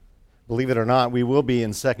Believe it or not, we will be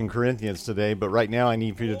in 2 Corinthians today, but right now I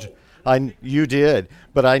need for you to, you did,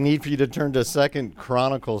 but I need for you to turn to 2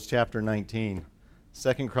 Chronicles chapter 19.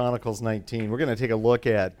 2 Chronicles 19. We're going to take a look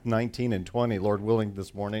at 19 and 20, Lord willing,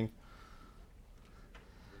 this morning.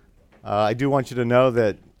 I do want you to know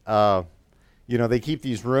that, they keep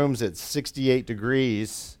these rooms at 68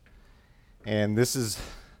 degrees, and this is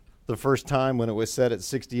the first time when it was set at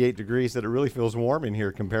 68 degrees that it really feels warm in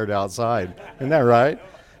here compared to outside. Isn't that right?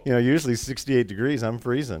 Usually 68 degrees, I'm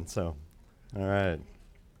freezing, so, all right.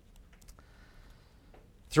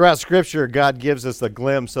 Throughout Scripture, God gives us a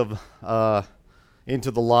glimpse of into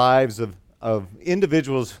the lives of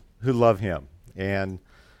individuals who love Him. And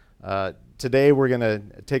today we're going to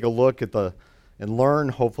take a look at and learn,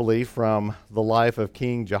 hopefully, from the life of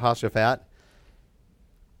King Jehoshaphat.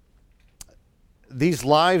 These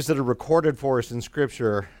lives that are recorded for us in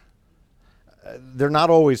Scripture, they're not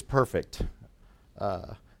always perfect.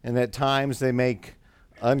 And at times they make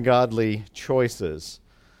ungodly choices.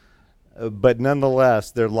 But nonetheless,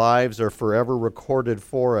 their lives are forever recorded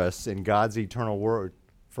for us in God's eternal word,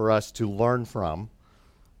 for us to learn from,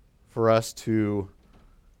 for us to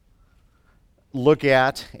look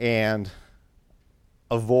at and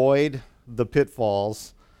avoid the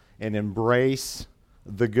pitfalls and embrace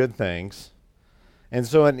the good things. And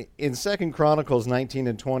so in 2 Chronicles 19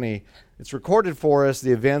 and 20, it's recorded for us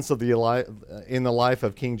the events of in the life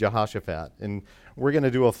of King Jehoshaphat. And we're going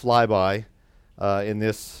to do a flyby in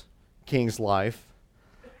this king's life.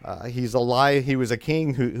 He was a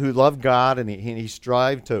king who loved God, and he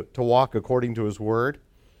strived to walk according to His word.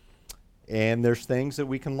 And there's things that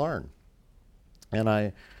we can learn. And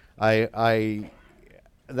I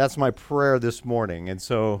that's my prayer this morning. And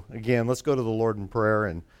so, again, let's go to the Lord in prayer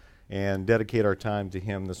and dedicate our time to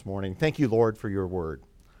Him this morning. Thank you, Lord, for your word.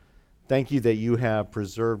 Thank you that you have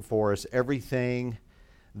preserved for us everything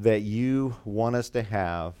that you want us to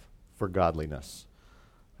have for godliness.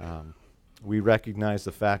 We recognize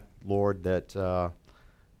the fact, Lord, that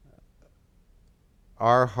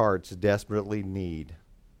our hearts desperately need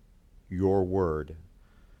your word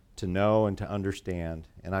to know and to understand.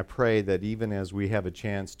 And I pray that even as we have a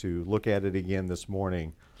chance to look at it again this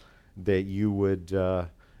morning, that you would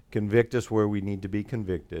convict us where we need to be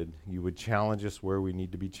convicted. You would challenge us where we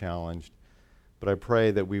need to be challenged. But I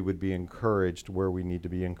pray that we would be encouraged where we need to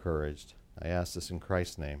be encouraged. I ask this in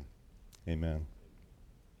Christ's name. Amen.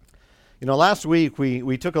 Last week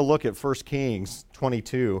we took a look at 1 Kings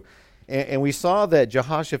 22, and we saw that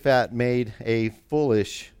Jehoshaphat made a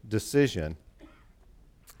foolish decision.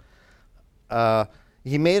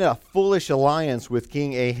 He made a foolish alliance with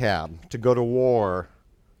King Ahab to go to war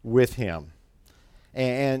with him.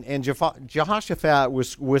 And Jehoshaphat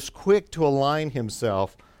was quick to align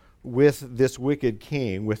himself with this wicked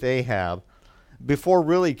king, with Ahab, before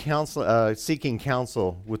really seeking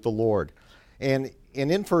counsel with the Lord. And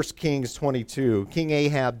in 1 Kings 22, King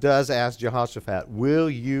Ahab does ask Jehoshaphat, "Will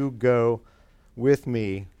you go with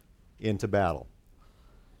me into battle?"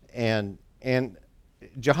 And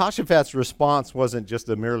Jehoshaphat's response wasn't just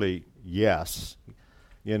a merely yes.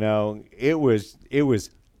 It was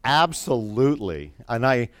absolutely.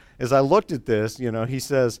 And as I looked at this, he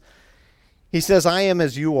says, "I am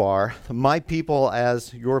as you are, my people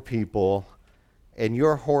as your people, and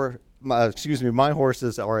my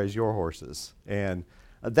horses are as your horses." And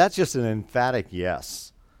that's just an emphatic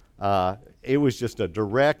yes. It was just a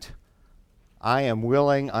direct, I am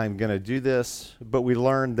willing, I'm going to do this. But we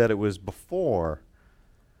learned that it was before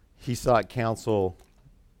he sought counsel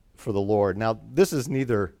for the Lord. Now, this is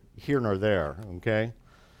neither here nor there, okay?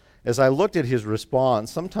 As I looked at his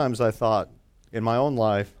response, sometimes I thought in my own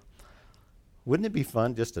life, wouldn't it be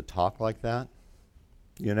fun just to talk like that?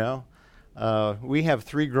 We have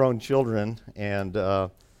 3 grown children, and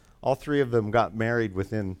all 3 of them got married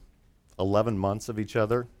within 11 months of each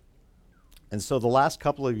other. And so the last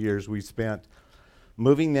couple of years we spent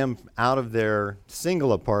moving them out of their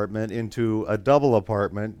single apartment into a double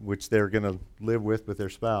apartment, which they're going to live with their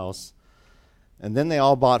spouse. And then they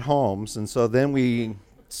all bought homes, and so then we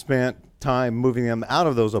spent time moving them out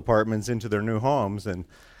of those apartments into their new homes. And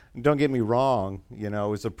don't get me wrong,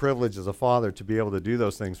 it's a privilege as a father to be able to do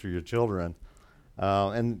those things for your children.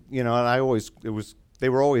 And they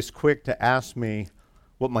were always quick to ask me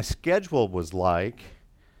what my schedule was like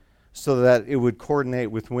so that it would coordinate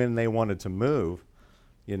with when they wanted to move.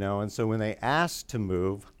 And so when they asked to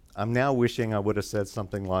move, I'm now wishing I would have said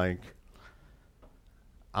something like,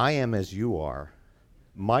 "I am as you are.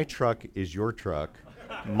 My truck is your truck.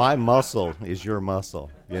 My muscle is your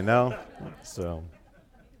muscle," So,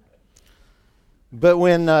 but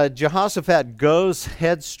when Jehoshaphat goes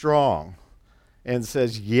headstrong and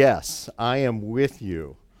says, yes, I am with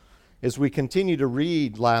you. As we continue to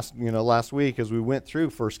read last week, as we went through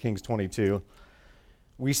 1 Kings 22,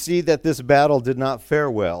 we see that this battle did not fare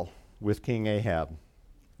well with King Ahab.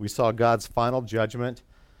 We saw God's final judgment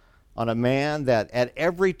on a man that at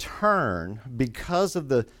every turn, because of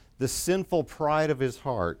the sinful pride of his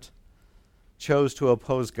heart, chose to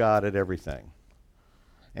oppose God at everything.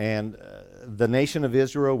 And the nation of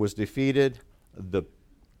Israel was defeated.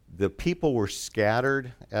 The people were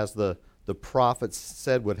scattered, as the prophets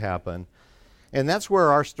said would happen. And that's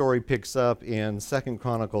where our story picks up in 2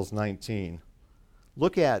 Chronicles 19.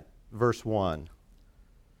 Look at verse 1.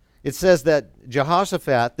 It says that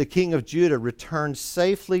Jehoshaphat, the king of Judah, returned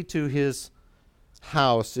safely to his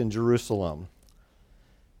house in Jerusalem.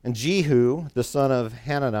 And Jehu, the son of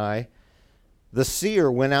Hanani, the seer,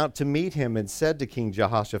 went out to meet him and said to King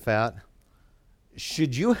Jehoshaphat,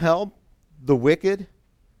 should you help the wicked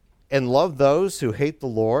and love those who hate the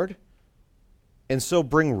Lord, and so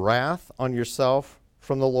bring wrath on yourself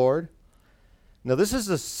from the Lord? Now, this is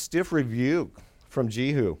a stiff rebuke from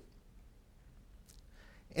Jehu.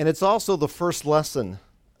 And it's also the first lesson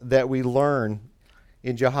that we learn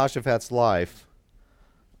in Jehoshaphat's life.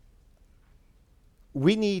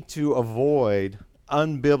 We need to avoid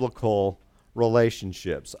unbiblical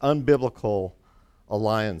relationships, unbiblical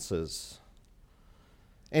alliances.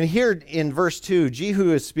 And here in verse 2,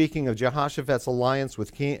 Jehu is speaking of Jehoshaphat's alliance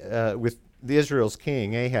with Israel's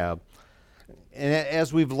king, Ahab. And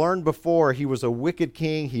as we've learned before, he was a wicked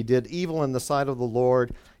king. He did evil in the sight of the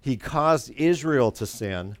Lord. He caused Israel to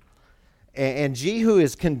sin. And Jehu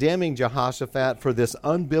is condemning Jehoshaphat for this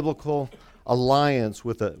unbiblical alliance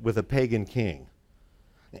with a pagan king.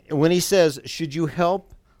 When he says, should you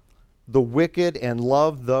help the wicked and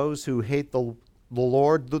love those who hate the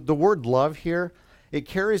Lord, the word love here, it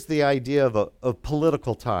carries the idea of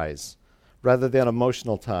political ties rather than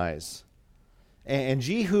emotional ties. And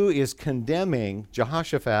Jehu is condemning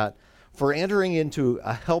Jehoshaphat for entering into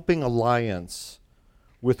a helping alliance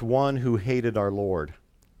with one who hated our Lord.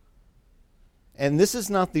 And this is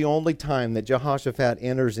not the only time that Jehoshaphat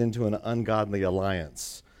enters into an ungodly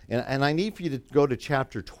alliance. And I need for you to go to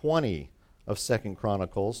chapter 20 of 2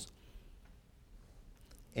 Chronicles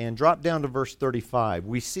and drop down to verse 35.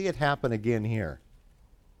 We see it happen again here.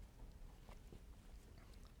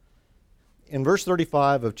 In verse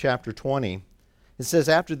 35 of chapter 20, it says,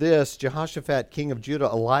 after this, Jehoshaphat, king of Judah,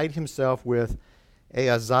 allied himself with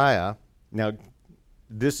Ahaziah. Now,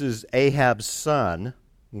 this is Ahab's son,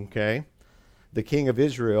 okay, the king of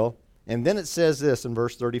Israel. And then it says this in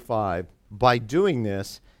verse 35, by doing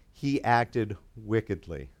this, he acted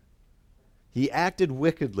wickedly. He acted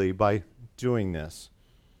wickedly by doing this.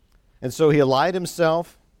 And so he allied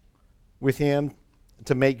himself with him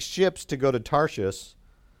to make ships to go to Tarshish.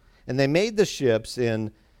 And they made the ships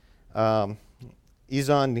in Ezon-Geber.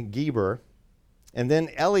 And then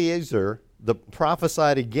Eliezer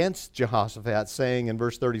prophesied against Jehoshaphat, saying in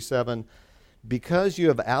verse 37, because you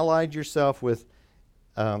have allied yourself with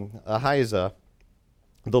Ahijah,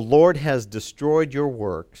 the Lord has destroyed your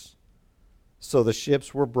works. So the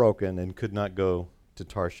ships were broken and could not go to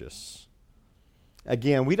Tarshish.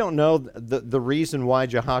 Again, we don't know the reason why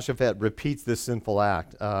Jehoshaphat repeats this sinful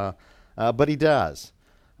act, but he does.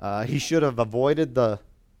 He should have avoided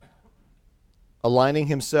aligning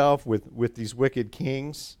himself with these wicked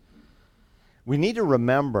kings. We need to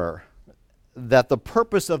remember that the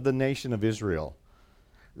purpose of the nation of Israel,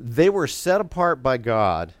 they were set apart by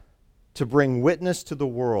God to bring witness to the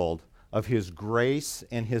world of his grace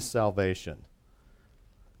and his salvation.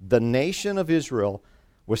 The nation of Israel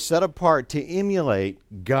was set apart to emulate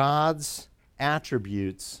God's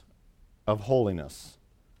attributes of holiness.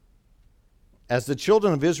 As the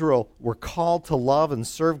children of Israel were called to love and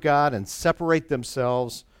serve God and separate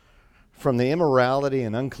themselves from the immorality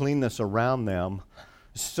and uncleanness around them,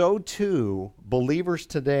 so too believers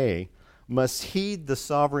today must heed the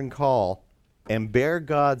sovereign call and bear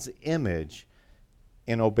God's image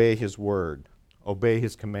and obey his word, obey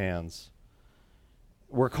his commands.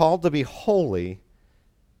 We're called to be holy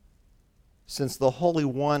since the Holy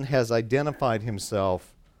One has identified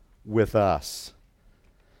himself with us.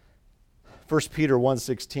 1 Peter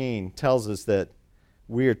 1:16 tells us that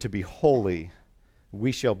we are to be holy.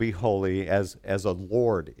 We shall be holy as a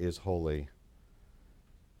Lord is holy.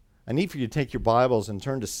 I need for you to take your Bibles and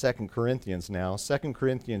turn to 2 Corinthians now. 2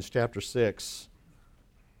 Corinthians chapter 6,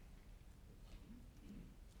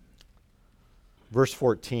 verse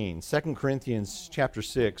 14. 2 Corinthians chapter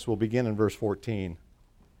 6, we'll begin in verse 14.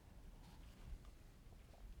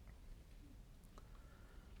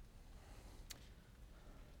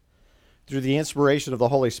 through the inspiration of the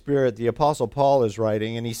Holy Spirit, the Apostle Paul is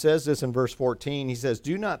writing, and he says this in verse 14. He says,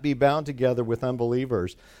 "Do not be bound together with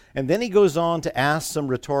unbelievers." And then he goes on to ask some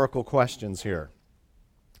rhetorical questions here.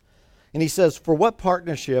 And he says, "For what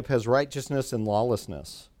partnership has righteousness and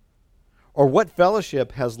lawlessness? Or what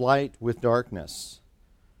fellowship has light with darkness?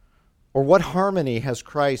 Or what harmony has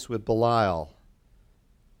Christ with Belial?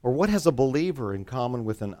 Or what has a believer in common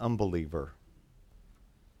with an unbeliever?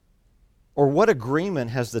 Or what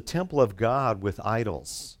agreement has the temple of God with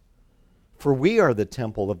idols? For we are the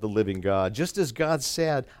temple of the living God. Just as God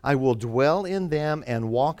said, 'I will dwell in them and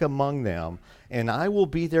walk among them, and I will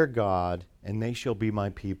be their God, and they shall be my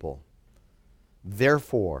people.'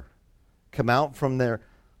 Therefore, come out from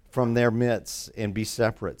their midst and be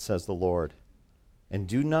separate, says the Lord, and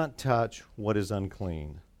do not touch what is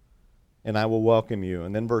unclean, and I will welcome you."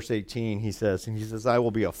 And then verse 18, he says, "I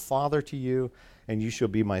will be a father to you, and you shall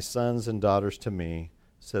be my sons and daughters to me,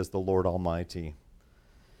 says the Lord Almighty."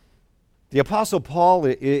 The Apostle Paul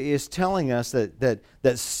is telling us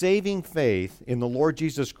that saving faith in the Lord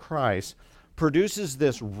Jesus Christ produces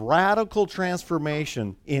this radical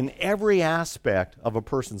transformation in every aspect of a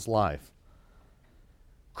person's life.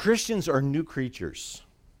 Christians are new creatures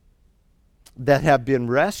that have been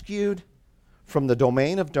rescued from the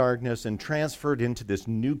domain of darkness and transferred into this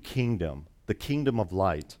new kingdom, the kingdom of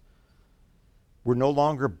light. We're no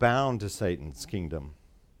longer bound to Satan's kingdom.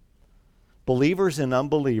 Believers and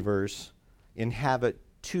unbelievers inhabit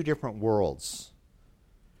two different worlds.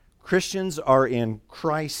 Christians are in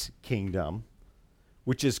Christ's kingdom,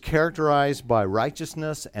 which is characterized by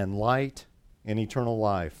righteousness and light and eternal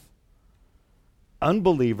life.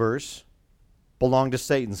 Unbelievers belong to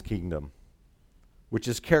Satan's kingdom, which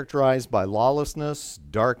is characterized by lawlessness,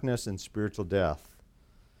 darkness, and spiritual death.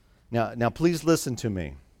 Now, please listen to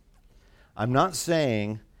me. I'm not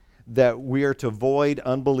saying that we are to avoid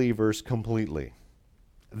unbelievers completely.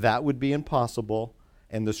 That would be impossible,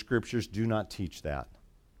 and the Scriptures do not teach that.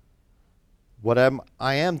 What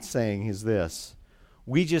I am saying is this.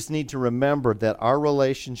 We just need to remember that our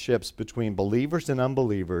relationships between believers and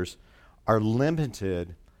unbelievers are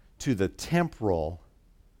limited to the temporal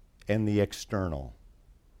and the external.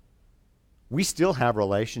 We still have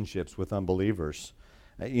relationships with unbelievers.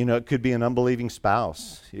 It could be an unbelieving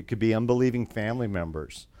spouse. It could be unbelieving family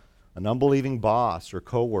members, an unbelieving boss or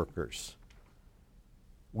coworkers.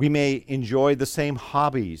 We may enjoy the same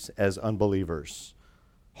hobbies as unbelievers,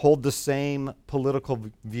 hold the same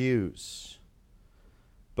political views.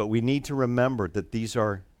 But we need to remember that these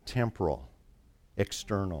are temporal,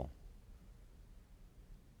 external.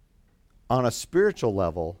 On a spiritual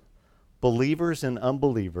level, believers and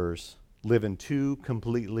unbelievers live in two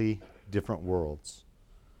completely different worlds.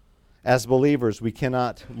 As believers, we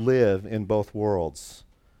cannot live in both worlds.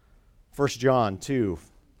 1 John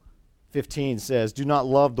 2:15 says, "Do not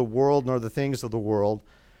love the world nor the things of the world,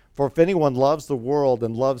 for if anyone loves the world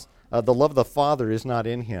and loves the love of the Father is not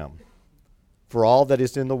in him. For all that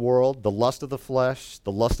is in the world, the lust of the flesh,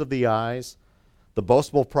 the lust of the eyes, the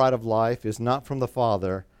boastful pride of life is not from the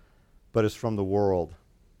Father, but is from the world.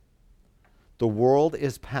 The world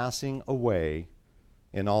is passing away,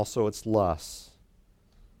 and also its lusts.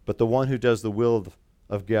 But the one who does the will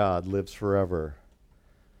of God lives forever."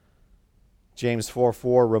 James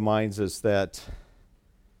 4:4 reminds us that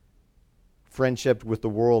friendship with the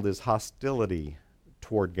world is hostility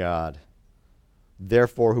toward God.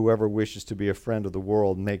 Therefore, whoever wishes to be a friend of the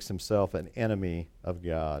world makes himself an enemy of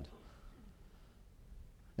God.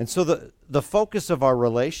 And so the focus of our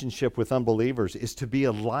relationship with unbelievers is to be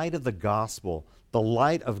a light of the gospel, the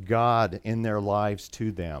light of God in their lives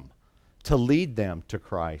to them, to lead them to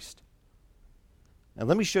Christ. And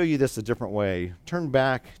let me show you this a different way. Turn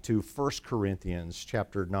back to 1 Corinthians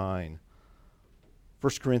chapter 9.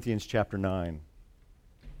 1 Corinthians chapter 9.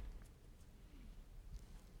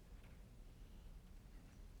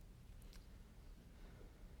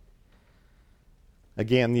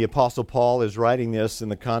 Again, the Apostle Paul is writing this in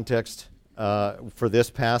the context for this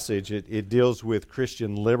passage. It deals with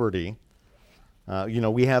Christian liberty.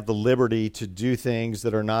 We have the liberty to do things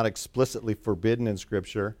that are not explicitly forbidden in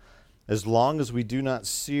Scripture, as long as we do not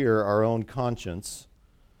sear our own conscience.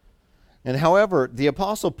 And however, the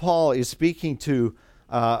Apostle Paul is speaking to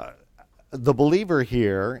the believer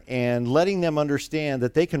here and letting them understand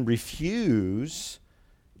that they can refuse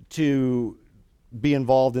to be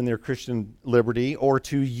involved in their Christian liberty or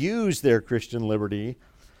to use their Christian liberty.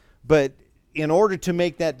 But in order to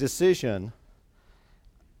make that decision,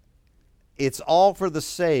 it's all for the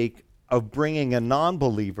sake of bringing a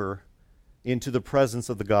non-believer into the presence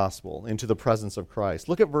of the gospel, into the presence of Christ.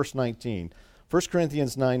 Look at verse 19. 1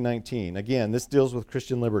 Corinthians 9:19. Again, this deals with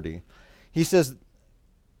Christian liberty. He says,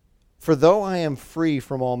 "For though I am free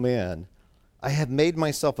from all men, I have made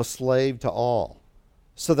myself a slave to all,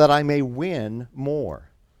 so that I may win more.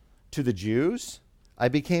 To the Jews, I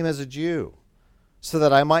became as a Jew, so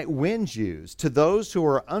that I might win Jews. To those who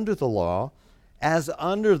are under the law, as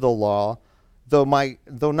under the law, though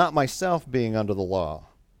not myself being under the law,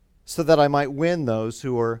 so that I might win those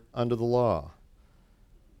who are under the law.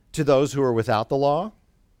 To those who are without the law,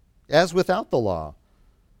 as without the law,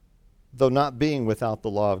 though not being without the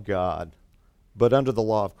law of God, but under the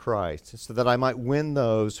law of Christ, so that I might win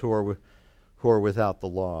those who are without the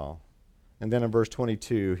law." And then in verse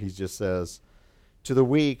 22, he just says, "To the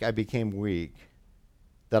weak I became weak,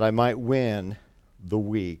 that I might win the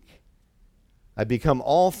weak. I become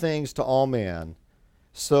all things to all men,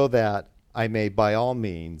 so that I may by all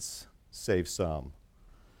means save some."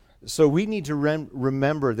 So we need to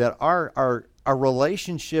remember that our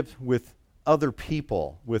relationship with other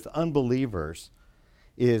people, with unbelievers,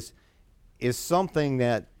 is something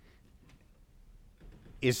that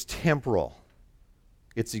is temporal.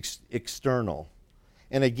 It's external.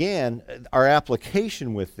 And again, our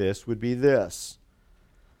application with this would be this.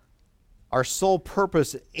 Our sole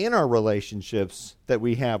purpose in our relationships that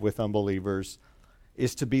we have with unbelievers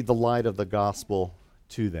is to be the light of the gospel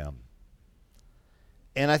to them.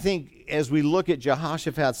 And I think as we look at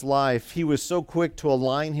Jehoshaphat's life, he was so quick to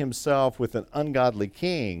align himself with an ungodly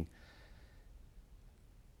king.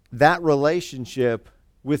 That relationship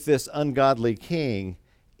with this ungodly king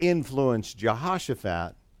influenced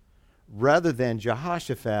Jehoshaphat rather than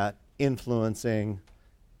Jehoshaphat influencing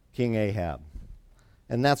King Ahab.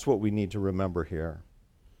 And that's what we need to remember here.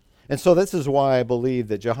 And so this is why I believe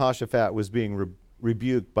that Jehoshaphat was being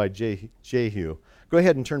rebuked by Jehu. Go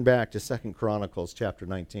ahead and turn back to 2 Chronicles chapter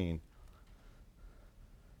 19.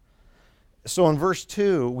 So in verse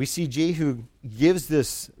 2, we see Jehu gives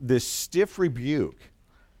this stiff rebuke.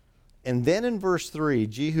 And then in verse 3,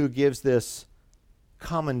 Jehu gives this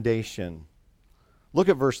commendation. Look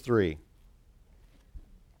at verse 3.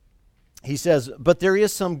 He says, "But there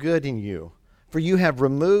is some good in you, for you have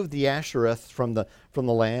removed the Ashereth from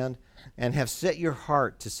the land and have set your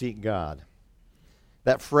heart to seek God."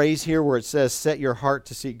 That phrase here where it says, "set your heart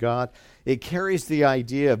to seek God," it carries the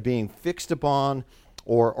idea of being fixed upon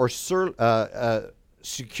or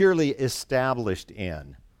securely established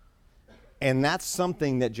in. And that's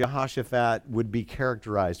something that Jehoshaphat would be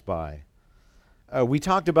characterized by. We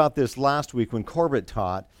talked about this last week when Corbett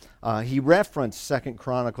taught. He referenced 2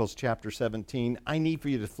 Chronicles chapter 17. I need for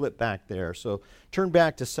you to flip back there. So turn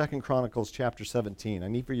back to 2 Chronicles chapter 17. I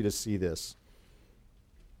need for you to see this.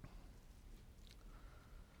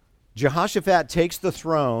 Jehoshaphat takes the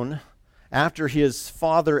throne after his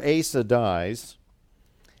father Asa dies.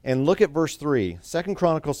 And look at verse 3, 2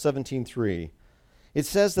 Chronicles 17:3. It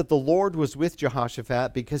says that the Lord was with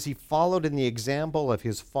Jehoshaphat because he followed in the example of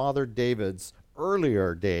his father David's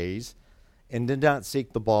earlier days and did not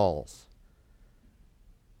seek the Baals,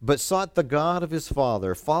 but sought the God of his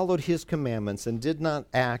father, followed his commandments, and did not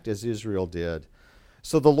act as Israel did.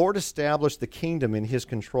 So the Lord established the kingdom in his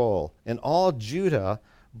control, and all Judah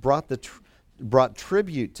brought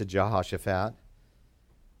tribute to Jehoshaphat,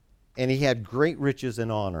 and he had great riches and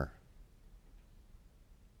honor.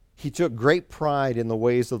 He took great pride in the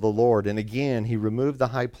ways of the Lord, and again he removed the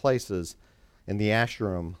high places and the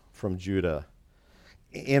Asherim from Judah.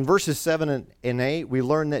 In verses 7 and 8, we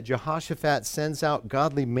learn that Jehoshaphat sends out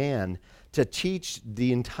godly men to teach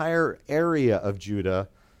the entire area of Judah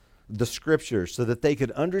the scriptures so that they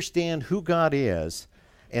could understand who God is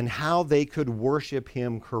and how they could worship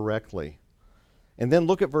him correctly. And then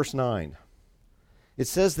look at verse 9. It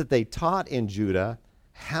says that they taught in Judah,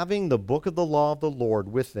 having the book of the law of the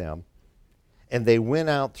Lord with them, and they went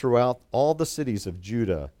out throughout all the cities of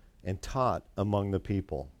Judah and taught among the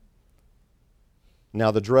people. Now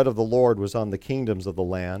the dread of the Lord was on the kingdoms of the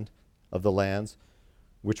lands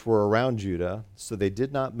which were around Judah, so they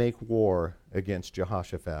did not make war against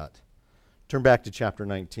Jehoshaphat. Turn back to chapter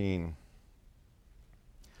 19.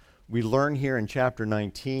 We learn here in chapter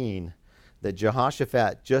 19 that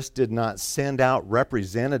Jehoshaphat just did not send out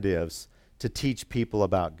representatives to teach people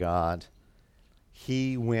about God.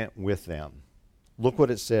 He went with them. Look what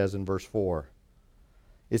it says in verse 4.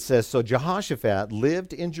 It says, "So Jehoshaphat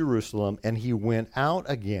lived in Jerusalem, and he went out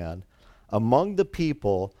again among the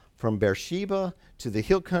people from Beersheba to the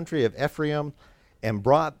hill country of Ephraim, and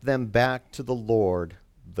brought them back to the Lord,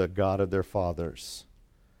 the God of their fathers."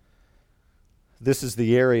 This is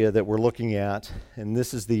the area that we're looking at, and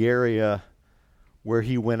this is the area where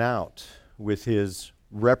he went out with his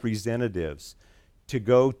representatives to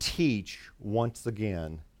go teach once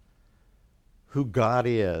again who God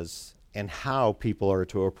is and how people are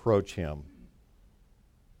to approach him.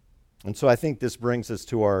 And so I think this brings us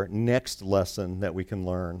to our next lesson that we can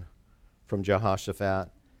learn from Jehoshaphat,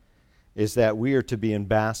 is that we are to be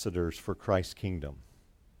ambassadors for Christ's kingdom,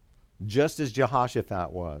 just as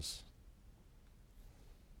Jehoshaphat was.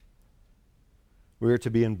 We are to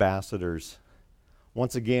be ambassadors.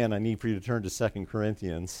 Once again, I need for you to turn to 2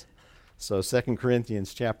 Corinthians. So 2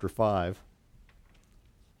 Corinthians chapter 5,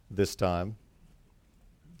 this time.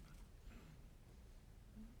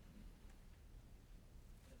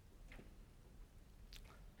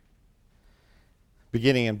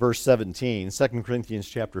 Beginning in verse 17, 2 Corinthians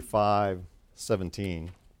chapter 5, 17.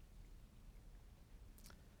 It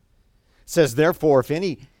says, "Therefore,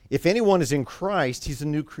 if anyone is in Christ, he's a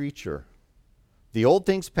new creature. The old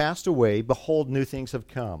things passed away, behold, new things have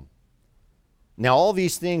come. Now all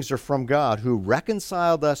these things are from God, who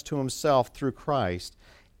reconciled us to himself through Christ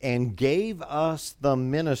and gave us the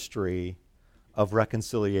ministry of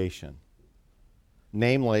reconciliation.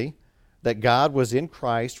 Namely, that God was in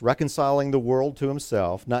Christ reconciling the world to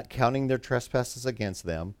himself, not counting their trespasses against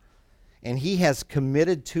them, and he has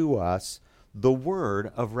committed to us the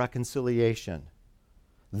word of reconciliation.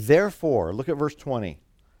 Therefore," look at verse 20,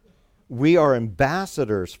 "we are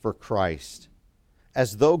ambassadors for Christ.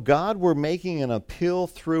 As though God were making an appeal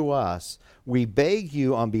through us, we beg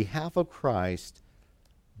you on behalf of Christ,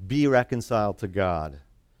 be reconciled to God."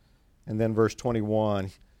 And then verse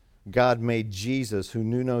 21, "God made Jesus, who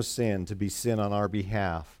knew no sin, to be sin on our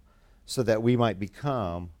behalf, so that we might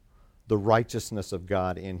become the righteousness of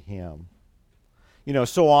God in him." You know,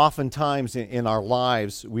 so oftentimes in our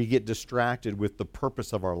lives, we get distracted with the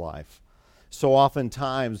purpose of our life. So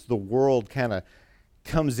oftentimes the world kind of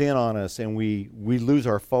comes in on us and we lose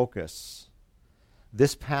our focus.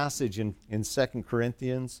 This passage in 2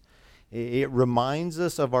 Corinthians, it reminds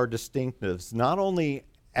us of our distinctives, not only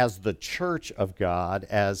as the church of God,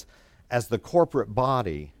 as the corporate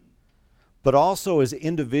body, but also as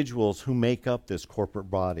individuals who make up this corporate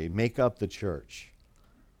body, make up the church.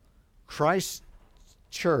 Christ's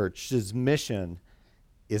church's mission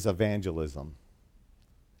is evangelism.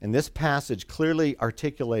 And this passage clearly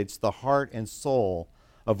articulates the heart and soul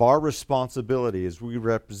of our responsibility as we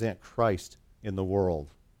represent Christ in the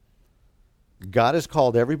world. God has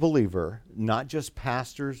called every believer, not just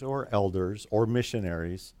pastors or elders or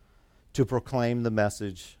missionaries, to proclaim the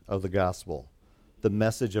message of the gospel, the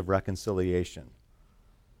message of reconciliation.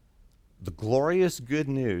 The glorious good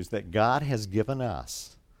news that God has given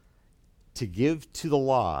us to give to the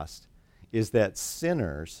lost is that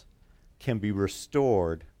sinners can be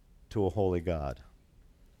restored to a holy God.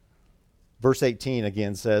 Verse 18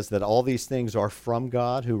 again says that all these things are from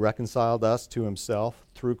God, who reconciled us to himself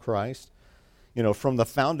through Christ. You know, from the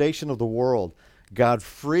foundation of the world, God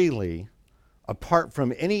freely, apart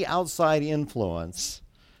from any outside influence,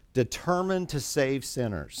 determined to save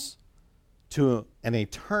sinners to an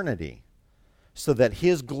eternity so that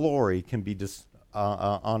his glory can be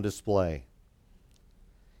on display.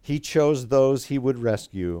 He chose those he would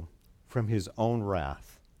rescue from his own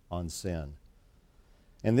wrath on sin.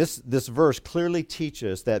 And this verse clearly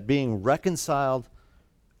teaches that being reconciled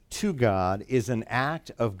to God is an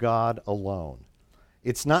act of God alone.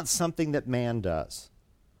 It's not something that man does,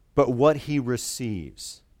 but what he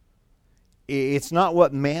receives. It's not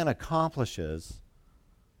what man accomplishes,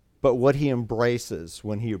 but what he embraces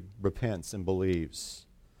when he repents and believes.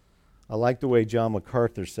 I like the way John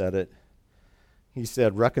MacArthur said it. He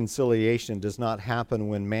said, "Reconciliation does not happen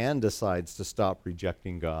when man decides to stop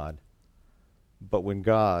rejecting God, but when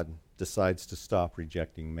God decides to stop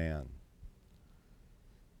rejecting man."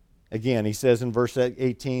 Again, he says in verse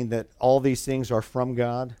 18 that all these things are from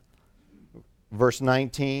God. Verse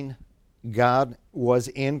 19, God was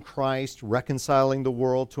in Christ reconciling the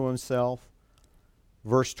world to himself.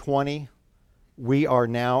 Verse 20, we are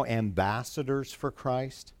now ambassadors for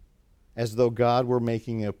Christ, as though God were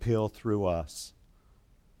making an appeal through us.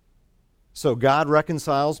 So God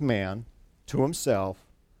reconciles man to himself,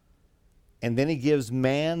 and then he gives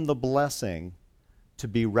man the blessing to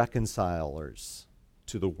be reconcilers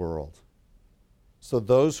to the world. So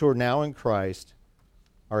those who are now in Christ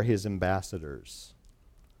are his ambassadors.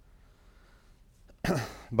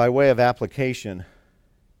 By way of application,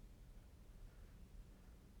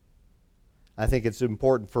 I think it's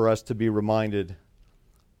important for us to be reminded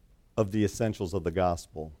of the essentials of the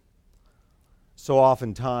gospel. So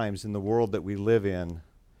oftentimes in the world that we live in,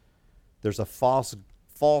 there's a false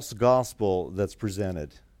gospel that's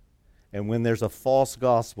presented. And when there's a false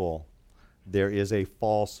gospel, there is a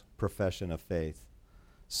false profession of faith.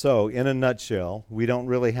 So, in a nutshell, we don't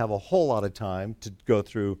really have a whole lot of time to go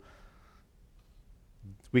through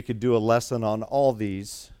We could do a lesson on all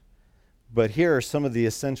these, but here are some of the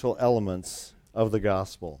essential elements of the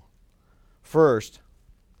gospel. First,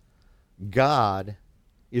 God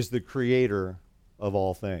is the creator of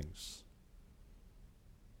all things.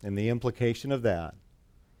 And the implication of that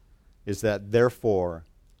is that, therefore,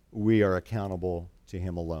 we are accountable to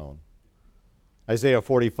him alone. Isaiah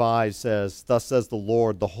 45 says, "Thus says the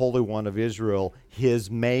Lord, the Holy One of Israel, his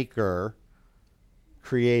maker,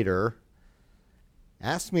 creator,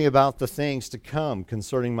 ask me about the things to come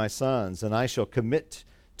concerning my sons, and I shall commit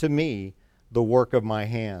to me the work of my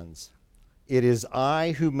hands. It is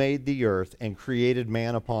I who made the earth and created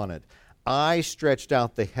man upon it. I stretched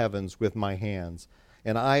out the heavens with my hands,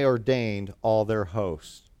 and I ordained all their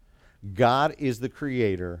hosts." God is the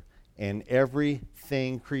creator, and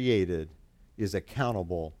everything created is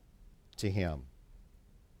accountable to him.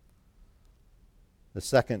 The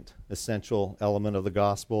second essential element of the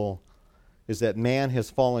gospel is that man has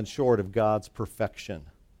fallen short of God's perfection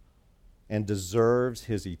and deserves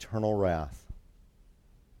his eternal wrath.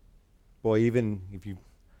 Boy, even if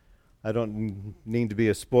I don't need to be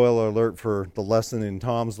a spoiler alert for the lesson in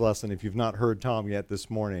Tom's lesson if you've not heard Tom yet this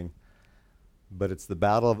morning, but it's the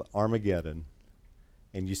battle of Armageddon,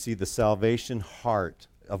 and you see the salvation heart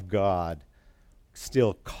of God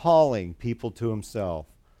still calling people to himself.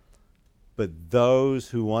 But those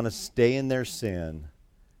who want to stay in their sin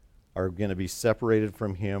are going to be separated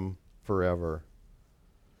from him forever.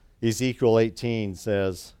 Ezekiel 18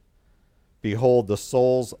 says, "Behold, the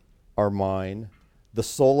souls are mine. The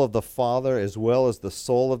soul of the Father as well as the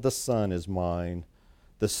soul of the Son is mine.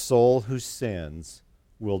 The soul who sins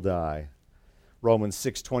will die." Romans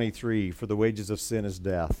 6:23, "For the wages of sin is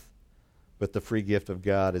death, but the free gift of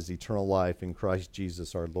God is eternal life in Christ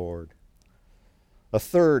Jesus our Lord." A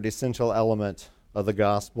third essential element of the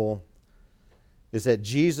gospel is that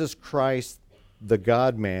Jesus Christ, the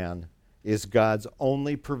God-man, is God's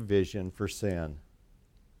only provision for sin.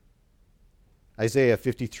 Isaiah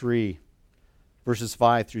 53, verses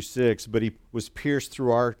 5 through 6, "But he was pierced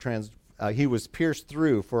through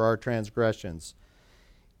for our transgressions.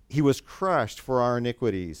 He was crushed for our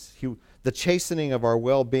iniquities. The chastening of our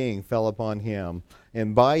well-being fell upon him,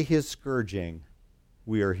 and by his scourging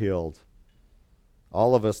we are healed.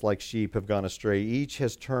 All of us like sheep have gone astray. Each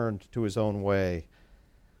has turned to his own way.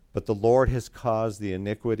 But the Lord has caused the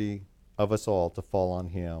iniquity of us all to fall on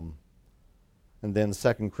him." And then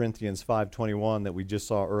 2 Corinthians 5:21 that we just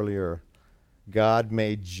saw earlier, "God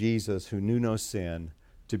made Jesus, who knew no sin,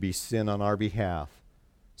 to be sin on our behalf,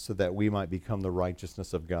 so that we might become the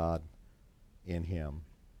righteousness of God in him."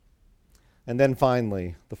 And then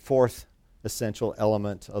finally, the fourth essential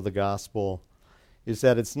element of the gospel is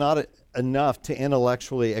that it's not enough to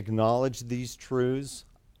intellectually acknowledge these truths.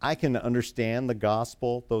 I can understand the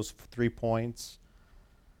gospel, those 3 points,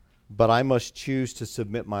 but I must choose to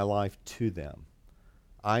submit my life to them.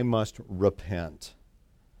 I must repent.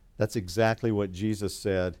 That's exactly what Jesus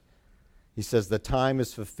said. He says, "The time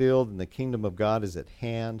is fulfilled and the kingdom of God is at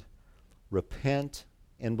hand. Repent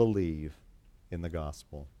and believe in the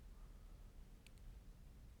gospel."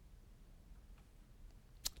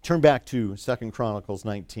 Turn back to 2 Chronicles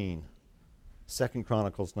 19. 2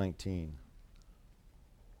 Chronicles 19.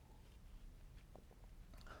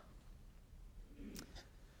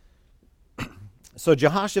 So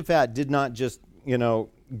Jehoshaphat did not just,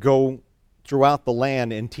 go throughout the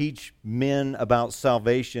land and teach men about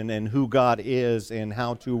salvation and who God is and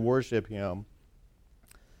how to worship him.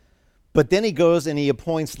 But then he goes and he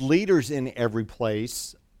appoints leaders in every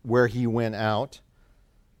place where he went out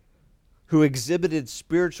who exhibited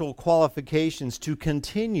spiritual qualifications to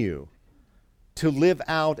continue to live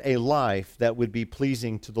out a life that would be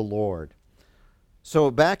pleasing to the Lord. So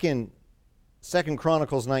back in 2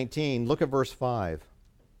 Chronicles 19, look at verse 5.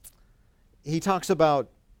 He talks about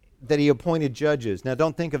that he appointed judges. Now,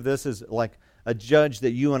 don't think of this as like a judge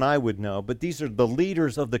that you and I would know, but these are the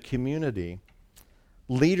leaders of the community,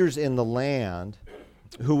 leaders in the land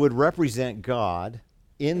who would represent God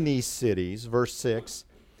in these cities. Verse 6,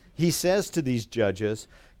 he says to these judges,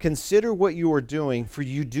 "Consider what you are doing, for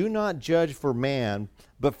you do not judge for man,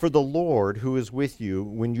 but for the Lord who is with you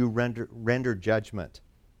when you render judgment.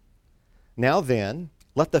 Now then,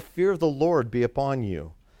 let the fear of the Lord be upon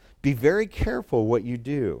you. Be very careful what you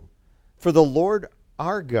do. For the Lord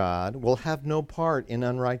our God will have no part in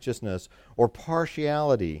unrighteousness or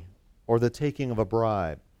partiality or the taking of a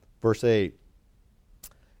bribe." Verse 8.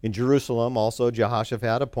 In Jerusalem also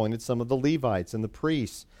Jehoshaphat appointed some of the Levites and the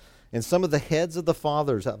priests and some of the heads of the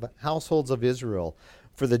fathers of the households of Israel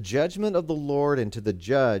for the judgment of the Lord and to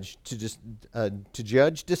judge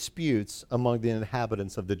disputes among the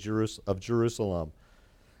inhabitants of Jerusalem.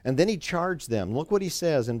 And then he charged them. Look what he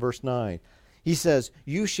says in verse 9. He says,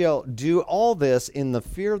 "You shall do all this in the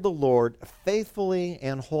fear of the Lord faithfully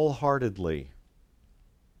and wholeheartedly.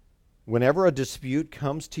 Whenever a dispute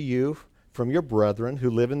comes to you from your brethren who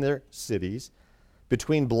live in their cities,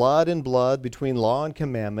 between blood and blood, between law and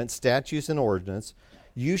commandment, statutes and ordinance,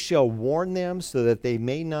 you shall warn them so that they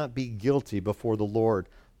may not be guilty before the Lord,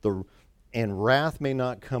 and wrath may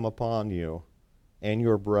not come upon you and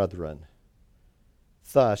your brethren.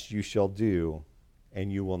 Thus you shall do,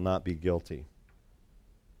 and you will not be guilty."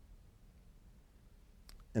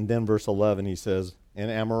 And then verse 11, he says, "And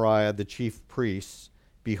Amariah, the chief priests,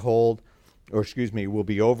 will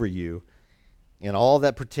be over you, and all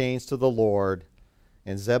that pertains to the Lord,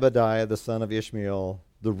 and Zebediah, the son of Ishmael,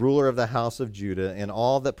 the ruler of the house of Judah, and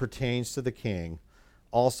all that pertains to the king,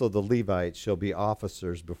 also the Levites shall be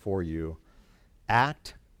officers before you.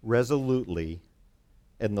 Act resolutely,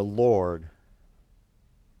 and the Lord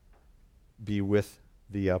be with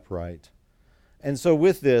the upright." And so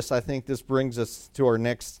with this, I think this brings us to our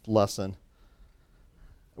next lesson.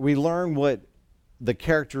 We learn what the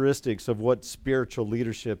characteristics of what spiritual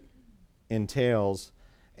leadership entails.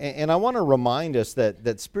 And I want to remind us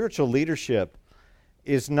that spiritual leadership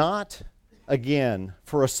is not, again,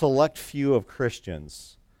 for a select few of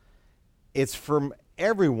Christians. It's from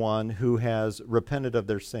everyone who has repented of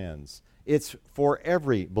their sins. It's for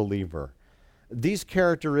every believer. These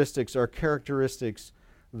characteristics are characteristics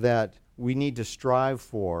that we need to strive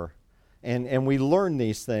for. And we learn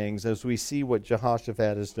these things as we see what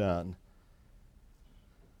Jehoshaphat has done.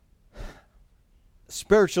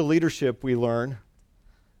 Spiritual leadership, we learn,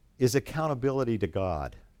 is accountability to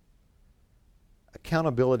God.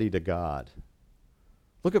 Accountability to God.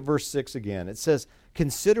 Look at verse 6 again. It says,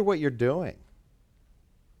 "Consider what you're doing."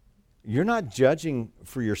 You're not judging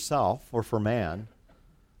for yourself or for man,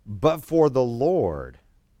 but for the Lord.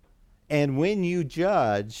 And when you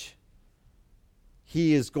judge,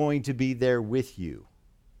 He is going to be there with you,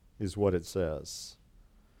 is what it says.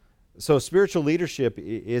 So spiritual leadership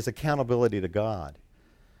is accountability to God.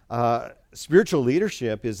 Spiritual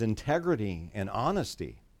leadership is integrity and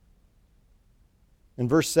honesty. In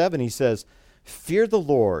verse 7, he says, "Fear the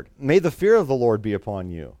Lord. May the fear of the Lord be upon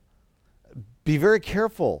you. Be very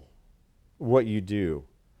careful what you do.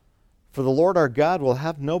 For the Lord our God will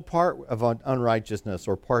have no part of unrighteousness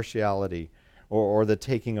or partiality or the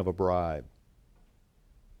taking of a bribe."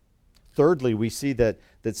 Thirdly, we see that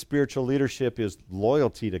spiritual leadership is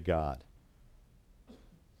loyalty to God.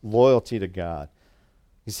 Loyalty to God.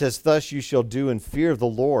 He says, "Thus you shall do in fear of the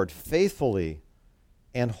Lord faithfully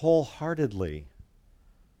and wholeheartedly."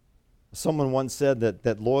 Someone once said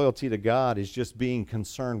that loyalty to God is just being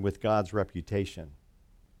concerned with God's reputation.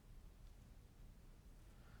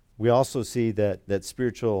 We also see that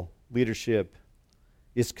spiritual leadership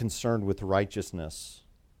is concerned with righteousness.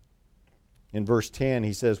 In verse 10,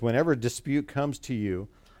 he says, "Whenever a dispute comes to you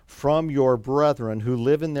from your brethren who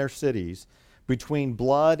live in their cities, between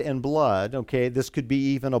blood and blood," okay, this could be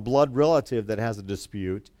even a blood relative that has a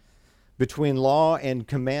dispute, "between law and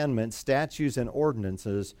commandment, statutes and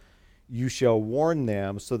ordinances, you shall warn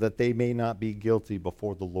them so that they may not be guilty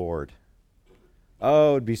before the Lord."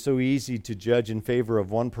 Oh, it'd be so easy to judge in favor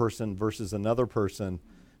of one person versus another person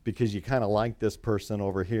because you kind of like this person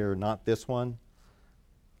over here, not this one.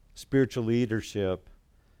 Spiritual leadership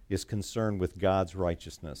is concerned with God's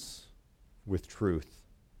righteousness, with truth.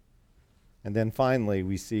 And then finally,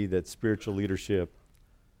 we see that spiritual leadership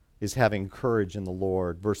is having courage in the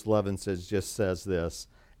Lord. Verse 11 just says this,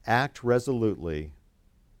 "Act resolutely,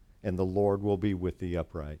 and the Lord will be with the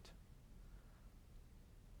upright."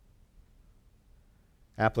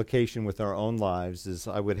 Application with our own lives is,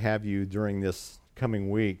 I would have you during this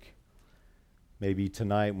coming week, maybe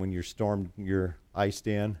tonight when you're iced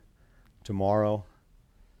in, tomorrow,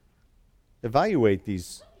 evaluate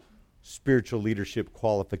these spiritual leadership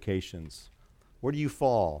qualifications. Where do you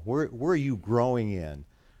fall? Where are you growing in?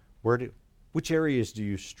 Which areas do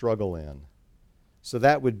you struggle in? So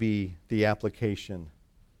that would be the application.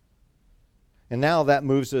 And now that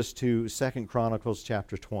moves us to 2 Chronicles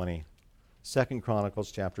chapter 20. 2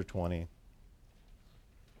 Chronicles chapter 20.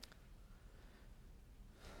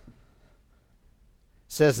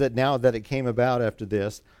 Says that now that it came about after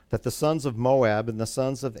this, that the sons of Moab and the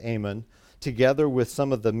sons of Ammon, together with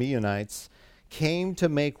some of the Meunites, came to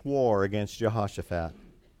make war against Jehoshaphat.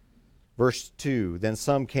 Verse 2, "Then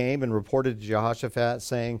some came and reported to Jehoshaphat,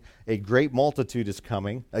 saying, A great multitude is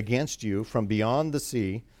coming against you from beyond the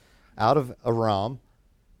sea, out of Aram,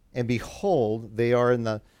 and behold, they are in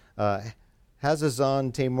the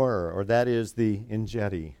Hazazon Tamar," or that is the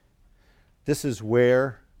Engedi. This is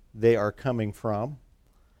where they are coming from.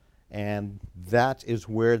 and that is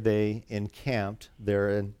where they encamped there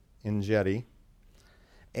in En-Gedi.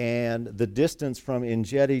 And the distance from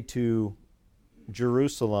En-Gedi to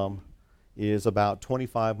Jerusalem is about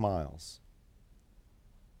 25 miles.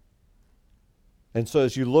 And so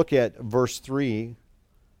as you look at verse 3,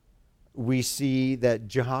 we see that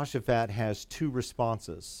Jehoshaphat has two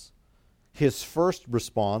responses. His first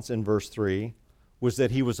response in verse 3 was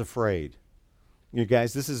that he was afraid. You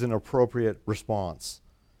guys, this is an appropriate response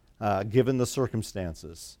given the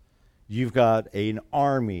circumstances. You've got an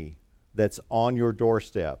army that's on your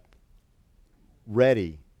doorstep,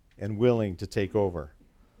 ready and willing to take over.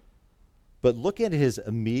 But look at his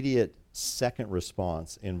immediate second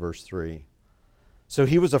response in verse 3. So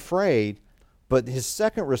he was afraid, but his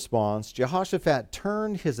second response, Jehoshaphat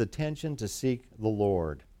turned his attention to seek the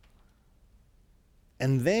Lord.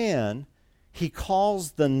 And then he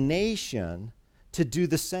calls the nation to do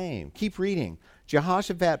the same. Keep reading.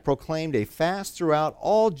 Jehoshaphat proclaimed a fast throughout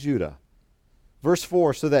all Judah. Verse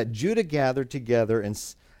 4, so that Judah gathered together and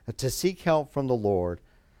to seek help from the Lord.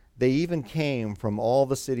 They even came from all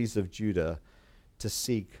the cities of Judah to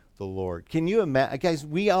seek the Lord. Can you imagine? Guys,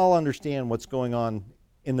 we all understand what's going on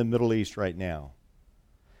in the Middle East right now.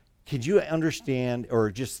 Could you understand,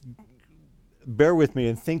 or just bear with me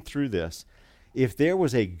and think through this? If there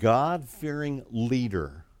was a God-fearing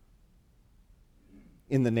leader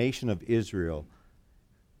in the nation of Israel,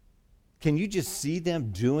 can you just see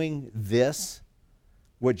them doing this,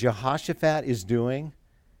 what Jehoshaphat is doing?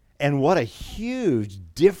 And what a huge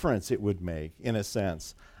difference it would make, in a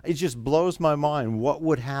sense. It just blows my mind what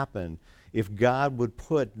would happen if God would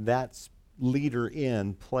put that leader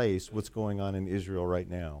in place, what's going on in Israel right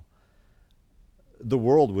now. The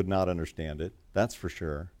world would not understand it, that's for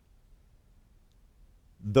sure.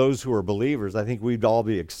 Those who are believers, I think we'd all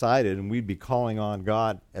be excited and we'd be calling on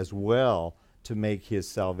God as well to make his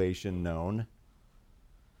salvation known.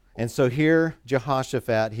 And so here,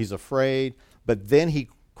 Jehoshaphat, he's afraid, but then he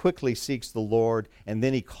quickly seeks the Lord, and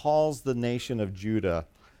then he calls the nation of Judah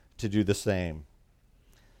to do the same.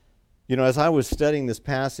 You know, as I was studying this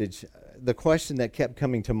passage, the question that kept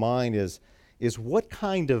coming to mind is what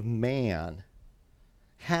kind of man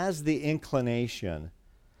has the inclination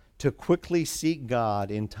to quickly seek God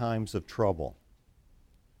in times of trouble?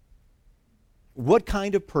 What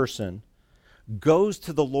kind of person goes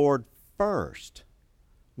to the Lord first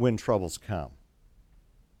when troubles come?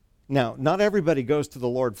 Now, not everybody goes to the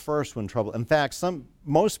Lord first when trouble. In fact,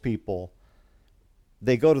 most people,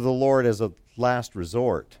 they go to the Lord as a last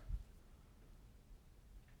resort.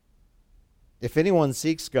 If anyone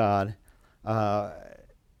seeks God,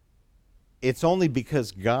 it's only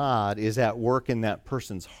because God is at work in that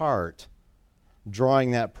person's heart,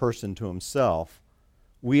 drawing that person to himself.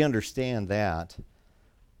 We understand that.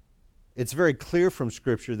 It's very clear from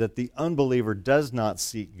Scripture that the unbeliever does not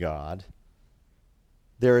seek God.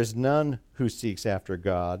 There is none who seeks after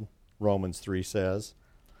God, Romans 3 says.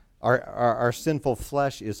 Our sinful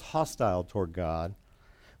flesh is hostile toward God.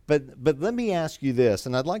 But let me ask you this,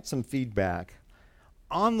 and I'd like some feedback.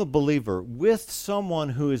 On the believer, with someone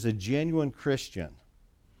who is a genuine Christian,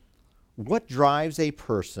 what drives a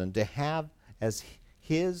person to have as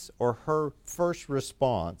his or her first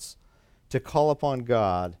response to call upon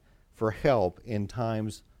God for help in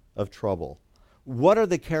times of trouble? What are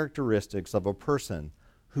the characteristics of a person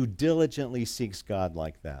who diligently seeks God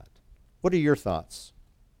like that? What are your thoughts?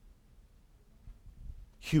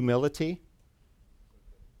 Humility?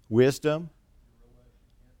 Wisdom?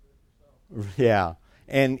 Yeah.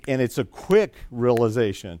 And it's a quick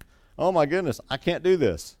realization. Oh my goodness, I can't do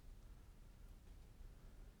this.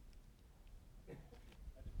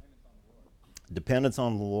 Dependence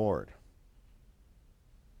on the Lord.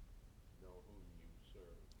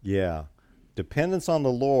 Yeah. Dependence on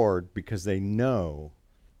the Lord because they know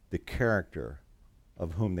the character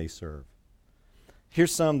of whom they serve.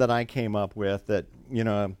 Here's some that I came up with that, you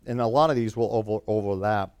know, and a lot of these will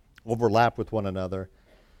overlap with one another.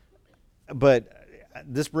 But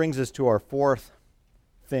this brings us to our fourth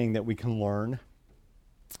thing that we can learn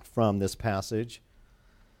from this passage.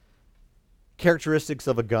 Characteristics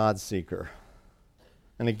of a God seeker.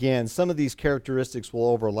 And again, some of these characteristics will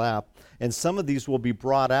overlap, and some of these will be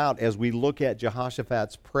brought out as we look at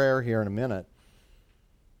Jehoshaphat's prayer here in a minute.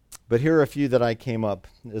 But here are a few that I came up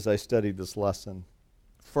as I studied this lesson.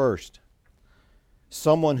 First,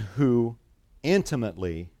 someone who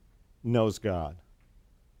intimately knows God.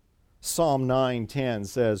 Psalm 9:10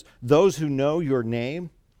 says, "Those who know your name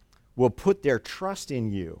will put their trust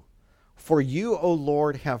in you. For you, O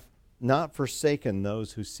Lord, have not forsaken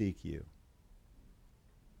those who seek you."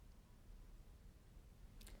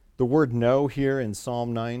 The word know here in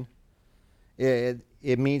Psalm 9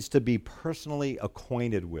 It means to be personally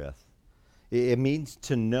acquainted with. It means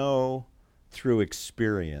to know through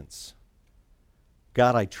experience.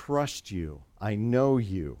 God, I trust you. I know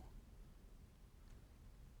you.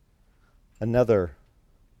 Another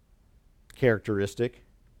characteristic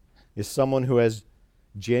is someone who has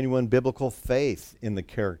genuine biblical faith in the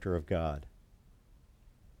character of God.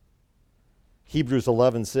 Hebrews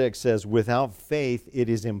 11:6 says, without faith it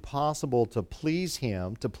is impossible to please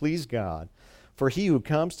him, to please God. For he who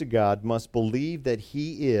comes to God must believe that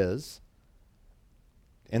he is,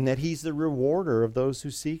 and that he's the rewarder of those who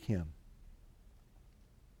seek him.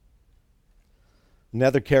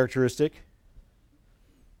 Another characteristic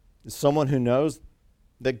is someone who knows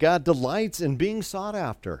that God delights in being sought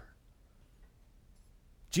after.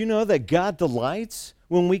 Do you know that God delights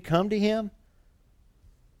when we come to him?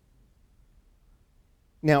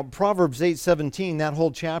 Now, Proverbs 8:17, that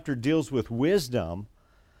whole chapter deals with wisdom,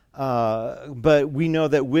 but we know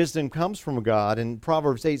that wisdom comes from God. And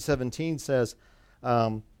Proverbs 8:17 says,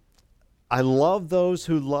 I love those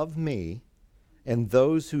who love me, and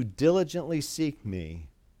those who diligently seek me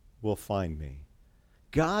will find me.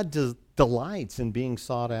 God delights in being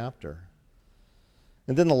sought after.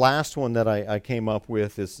 And then the last one that I came up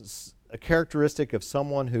with is a characteristic of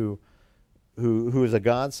someone who is a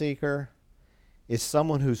God seeker, is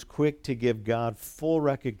someone who's quick to give God full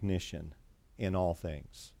recognition in all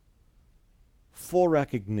things. Full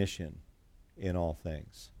recognition in all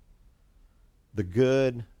things. The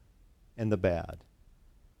good and the bad.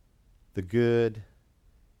 The good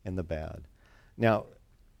and the bad. Now,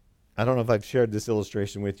 I don't know if I've shared this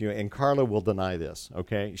illustration with you, and Carla will deny this,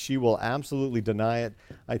 okay? She will absolutely deny it.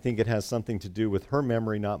 I think it has something to do with her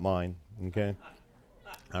memory, not mine, okay?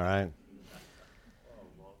 All right?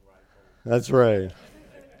 That's right.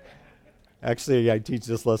 Actually, I teach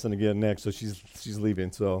this lesson again next, so she's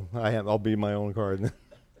leaving, so I'll be my own card.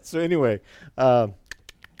 So anyway,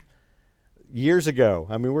 years ago,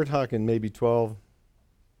 I mean, we're talking maybe 12,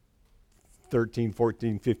 13,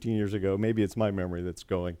 14, 15 years ago. Maybe it's my memory that's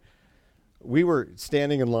going. We were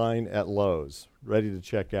standing in line at Lowe's, ready to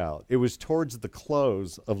check out. It was towards the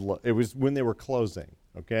close of it was when they were closing,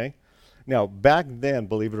 okay? Now, back then,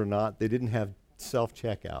 believe it or not, they didn't have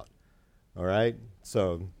self-checkout, all right?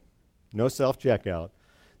 So, no self-checkout.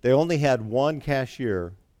 They only had one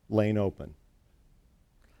cashier lane open.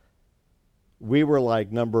 We were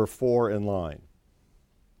like number 4 in line.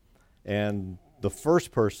 And the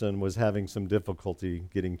first person was having some difficulty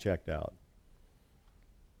getting checked out.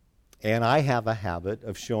 And I have a habit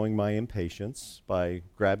of showing my impatience by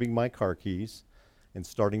grabbing my car keys and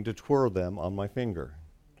starting to twirl them on my finger.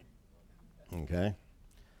 Okay?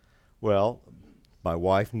 Well, my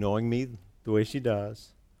wife, knowing me the way she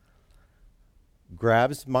does,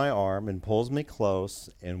 grabs my arm and pulls me close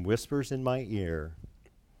and whispers in my ear,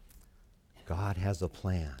 God has a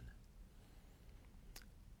plan.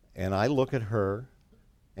 And I look at her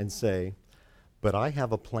and say, but I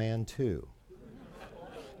have a plan too.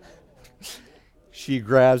 She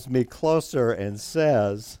grabs me closer and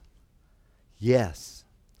says, yes,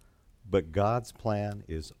 but God's plan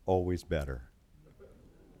is always better.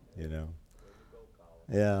 You know?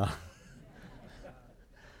 Yeah.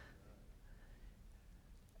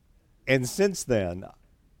 And since then,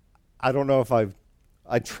 I don't know if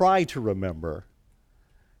I try to remember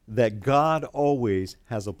that God always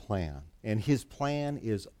has a plan, and his plan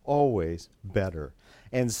is always better.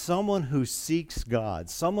 And someone who seeks God,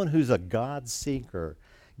 someone who's a God seeker,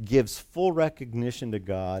 gives full recognition to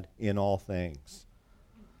God in all things.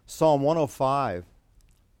 Psalm 105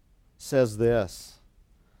 says this.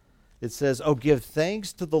 It says, oh, give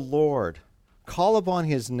thanks to the Lord, call upon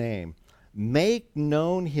his name, make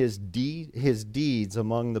known his deeds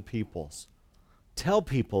among the peoples. Tell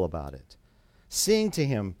people about it. Sing to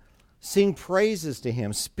him, sing praises to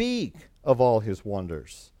him, speak of all his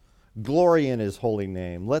wonders. Glory in his holy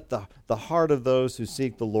name. Let the heart of those who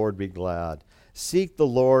seek the Lord be glad. Seek the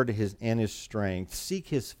Lord and his strength. Seek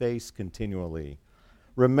his face continually.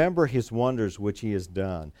 Remember his wonders which he has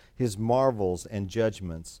done, his marvels and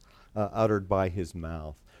judgments uttered by his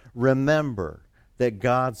mouth. Remember that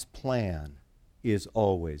God's plan is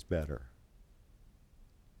always better.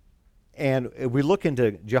 And we look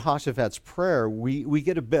into Jehoshaphat's prayer, we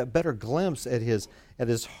get a better glimpse at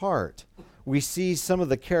his heart. We see some of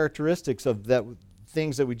the characteristics of that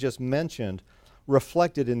things that we just mentioned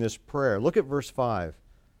reflected in this prayer. Look at verse 5.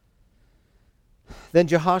 Then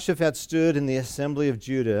Jehoshaphat stood in the assembly of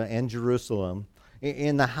Judah and Jerusalem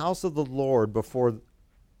in the house of the Lord before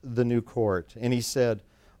the new court. And he said,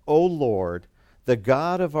 O Lord, the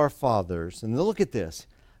God of our fathers. And look at this.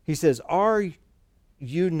 He says, are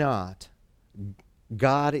you not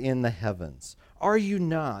God in the heavens? Are you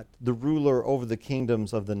not the ruler over the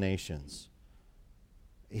kingdoms of the nations?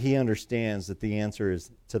 He understands that the answer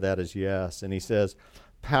to that is yes. And he says,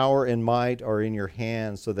 power and might are in your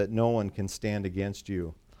hands so that no one can stand against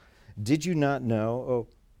you. Did you not know,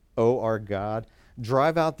 O our God?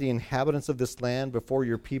 Drive out the inhabitants of this land before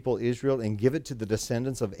your people Israel and give it to the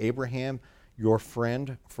descendants of Abraham, your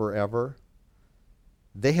friend, forever.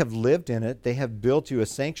 They have lived in it. They have built you a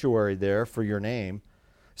sanctuary there for your name,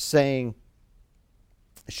 saying,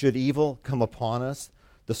 should evil come upon us,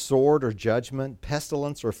 the sword or judgment,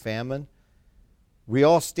 pestilence or famine, we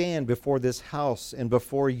all stand before this house and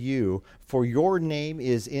before you, for your name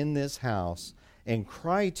is in this house, and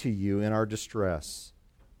cry to you in our distress,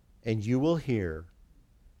 and you will hear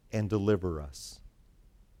and deliver us.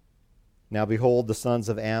 Now behold, the sons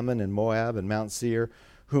of Ammon and Moab and Mount Seir,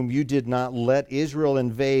 whom you did not let Israel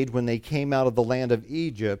invade when they came out of the land of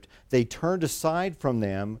Egypt, they turned aside from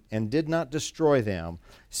them and did not destroy them.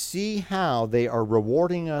 See how they are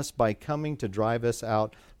rewarding us by coming to drive us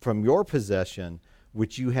out from your possession,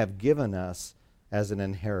 which you have given us as an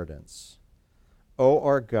inheritance. O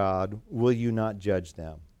our God, will you not judge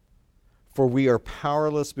them? For we are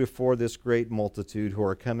powerless before this great multitude who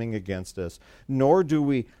are coming against us, nor do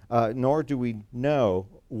we know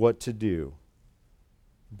what to do.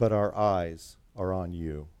 But our eyes are on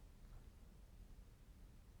you.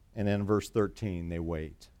 And in verse 13, they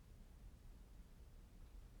wait.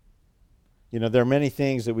 You know, there are many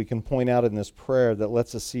things that we can point out in this prayer that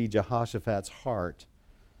lets us see Jehoshaphat's heart.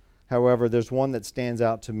 However, there's one that stands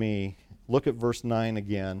out to me. Look at verse 9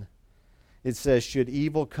 again. It says, should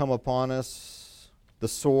evil come upon us, the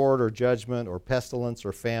sword or judgment or pestilence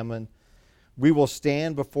or famine, we will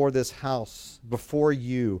stand before this house, before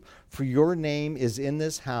you, for your name is in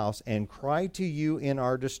this house, and cry to you in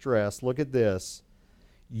our distress. Look at this.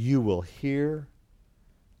 You will hear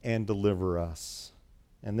and deliver us.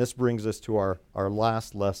 And this brings us to our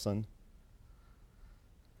last lesson.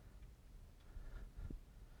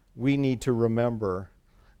 We need to remember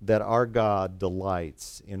that our God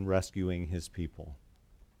delights in rescuing his people.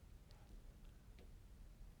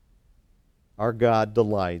 Our God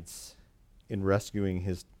delights in rescuing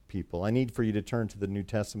his people. I need for you to turn to the New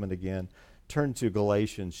Testament again. Turn to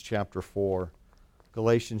Galatians chapter 4.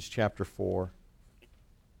 Galatians chapter 4.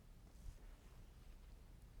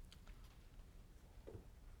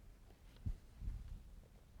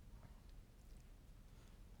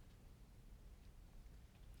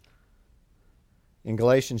 In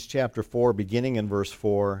Galatians chapter 4, beginning in verse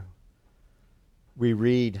 4, we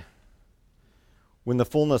read, when the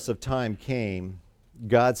fullness of time came,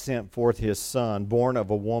 God sent forth his Son, born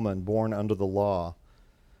of a woman, born under the law,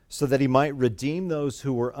 so that he might redeem those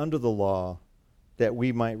who were under the law, that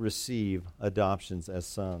we might receive adoptions as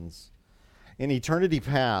sons. In eternity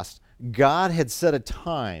past, God had set a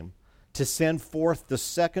time to send forth the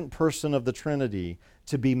second person of the Trinity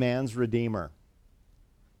to be man's redeemer,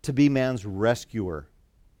 to be man's rescuer.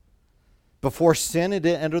 Before sin had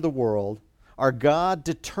entered the world, our God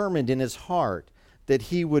determined in his heart that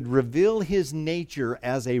he would reveal his nature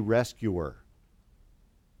as a rescuer.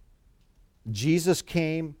 Jesus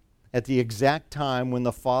came at the exact time when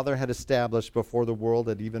the Father had established before the world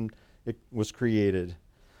had even it was created.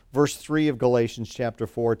 Verse 3 of Galatians chapter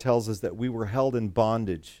 4 tells us that we were held in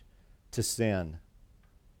bondage to sin.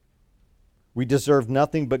 We deserved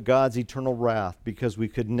nothing but God's eternal wrath because we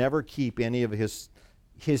could never keep any of his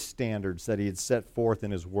standards that he had set forth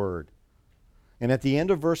in his word. And at the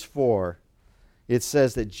end of verse 4, it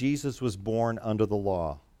says that Jesus was born under the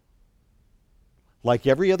law. Like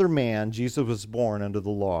every other man, Jesus was born under the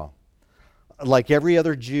law. Like every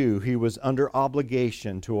other Jew, he was under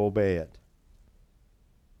obligation to obey it.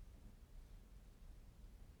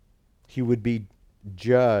 He would be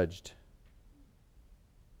judged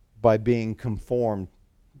by being conformed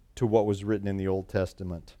to what was written in the Old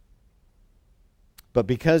Testament. But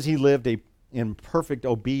because he lived in perfect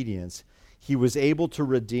obedience, he was able to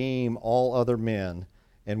redeem all other men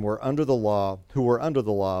and were under the law, who were under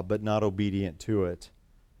the law but not obedient to it.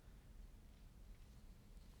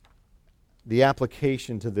 The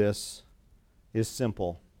application to this is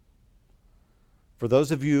simple. For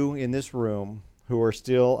those of you in this room who are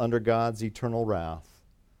still under God's eternal wrath,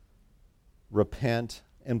 repent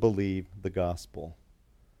and believe the gospel.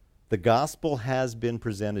 The gospel has been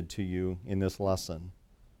presented to you in this lesson,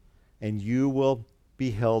 and you will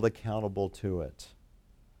be held accountable to it.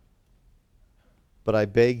 But I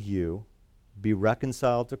beg you, be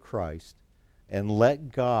reconciled to Christ and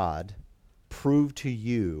let God prove to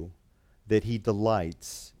you that he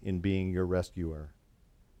delights in being your rescuer.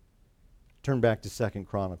 Turn back to 2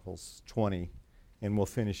 Chronicles 20, and we'll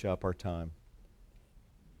finish up our time.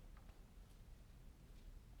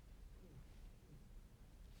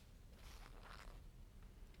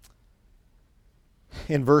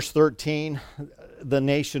 In verse 13, the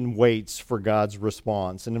nation waits for God's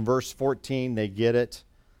response. And in verse 14, they get it.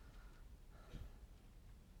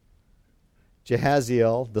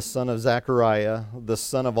 Jehaziel, the son of Zechariah, the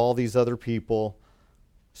son of all these other people,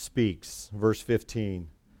 speaks. Verse 15.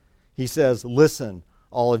 He says, "Listen,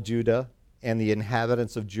 all of Judah and the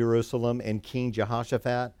inhabitants of Jerusalem and King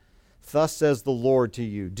Jehoshaphat. Thus says the Lord to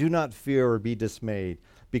you, do not fear or be dismayed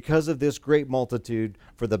because of this great multitude,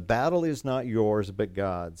 for the battle is not yours but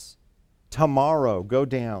God's. Tomorrow go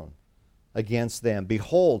down against them.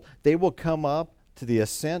 Behold, they will come up to the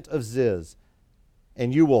ascent of Ziz,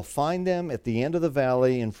 and you will find them at the end of the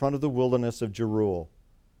valley in front of the wilderness of Jeruel.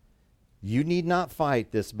 You need not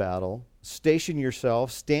fight this battle. Station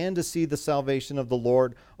yourself, stand to see the salvation of the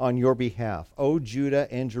Lord on your behalf, O Judah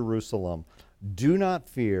and Jerusalem. Do not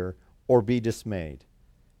fear or be dismayed.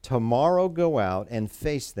 Tomorrow go out and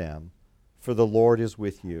face them, for the Lord is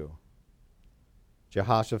with you."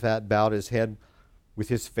 Jehoshaphat bowed his head with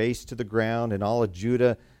his face to the ground, and all of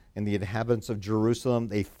Judah and the inhabitants of Jerusalem,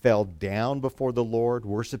 they fell down before the Lord,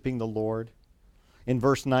 worshiping the Lord. In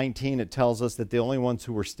verse 19, it tells us that the only ones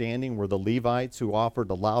who were standing were the Levites, who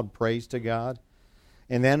offered a loud praise to God.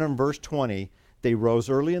 And then in verse 20, they rose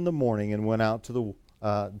early in the morning and went out to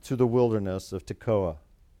the wilderness of Tekoa.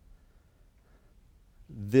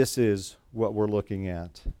 This is what we're looking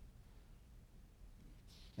at.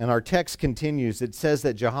 And our text continues. It says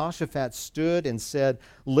that Jehoshaphat stood and said,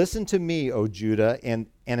 "Listen to me, O Judah and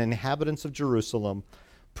inhabitants of Jerusalem.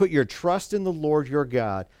 Put your trust in the Lord your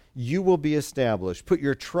God. You will be established. Put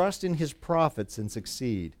your trust in his prophets and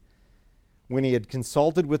succeed." When he had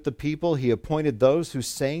consulted with the people, he appointed those who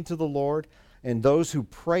sang to the Lord and those who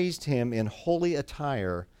praised him in holy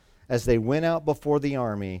attire as they went out before the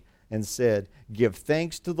army and said, "Give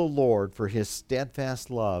thanks to the Lord, for his steadfast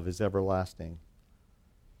love is everlasting."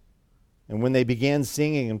 And when they began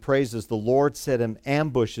singing and praises, the Lord set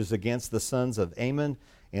ambushes against the sons of Ammon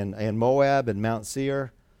and Moab and Mount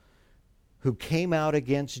Seir, who came out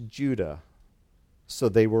against Judah, so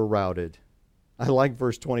they were routed. I like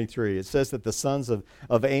verse 23. It says that the sons of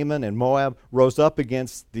Ammon and Moab rose up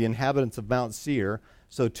against the inhabitants of Mount Seir,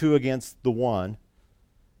 so two against the one,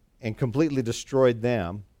 and completely destroyed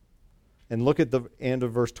them. And look at the end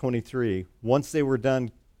of verse 23. Once they were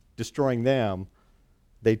done destroying them,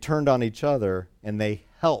 they turned on each other and they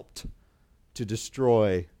helped to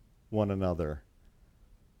destroy one another.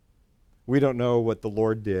 We don't know what the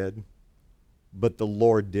Lord did, but the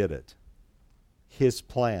Lord did it. His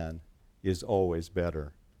plan is always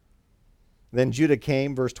better. Then Judah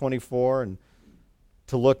came, verse 24, and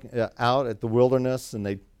to look out at the wilderness, and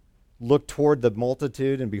they looked toward the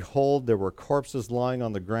multitude, and behold, there were corpses lying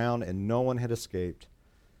on the ground, and no one had escaped.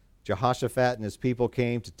 Jehoshaphat and his people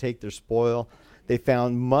came to take their spoil. They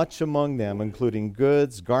found much among them, including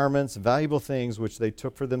goods, garments, valuable things, which they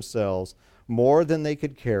took for themselves, more than they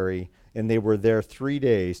could carry, and they were there 3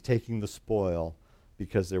 days taking the spoil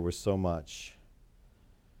because there was so much.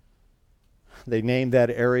 They named that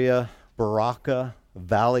area Barakah,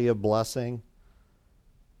 Valley of Blessing.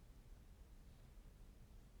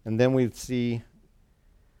 And then we see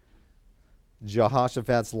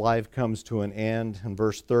Jehoshaphat's life comes to an end. In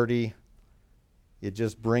verse 30, it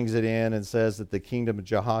just brings it in and says that the kingdom of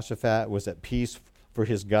Jehoshaphat was at peace, for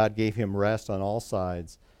his God gave him rest on all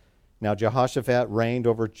sides. Now Jehoshaphat reigned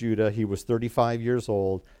over Judah. He was 35 years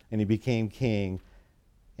old, and he became king,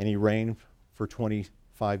 and he reigned for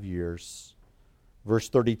 25 years. Verse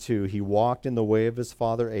 32, he walked in the way of his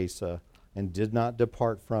father Asa and did not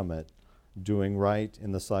depart from it, doing right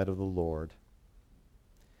in the sight of the Lord.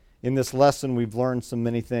 In this lesson, we've learned so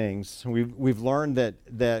many things. We've learned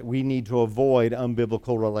that we need to avoid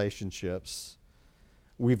unbiblical relationships.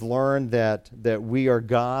 We've learned that we are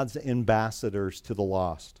God's ambassadors to the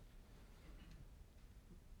lost.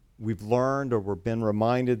 We've learned, or we've been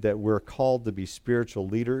reminded, that we're called to be spiritual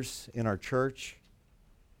leaders in our church.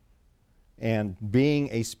 And being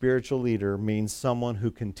a spiritual leader means someone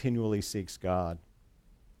who continually seeks God.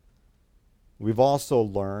 We've also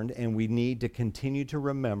learned, and we need to continue to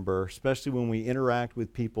remember, especially when we interact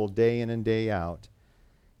with people day in and day out,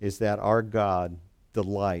 is that our God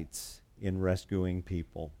delights in rescuing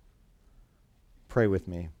people. Pray with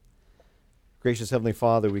me. Gracious Heavenly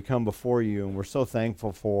Father, we come before you, and we're so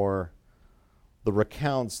thankful for the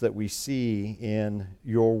recounts that we see in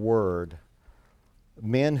your word.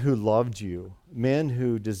 Men who loved you, men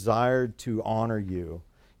who desired to honor you,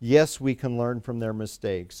 Yes, we can learn from their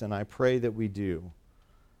mistakes, and I pray that we do.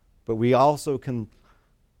 But we also can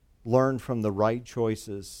learn from the right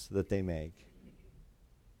choices that they make.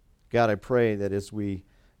 God, I pray that as we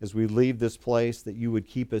leave this place, that you would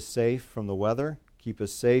keep us safe from the weather, keep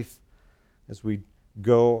us safe as we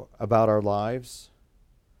go about our lives.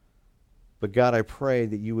 But God, I pray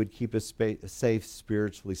that you would keep us safe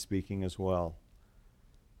spiritually speaking as well.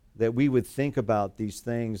 That we would think about these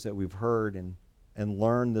things that we've heard and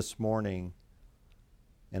learned this morning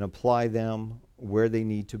and apply them where they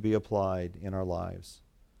need to be applied in our lives.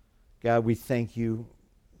 God, we thank you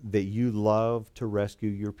that you love to rescue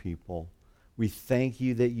your people. We thank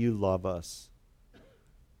you that you love us.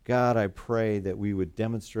 God, I pray that we would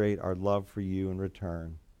demonstrate our love for you in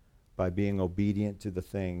return by being obedient to the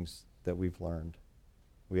things that we've learned.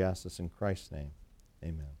 We ask this in Christ's name.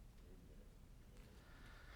 Amen.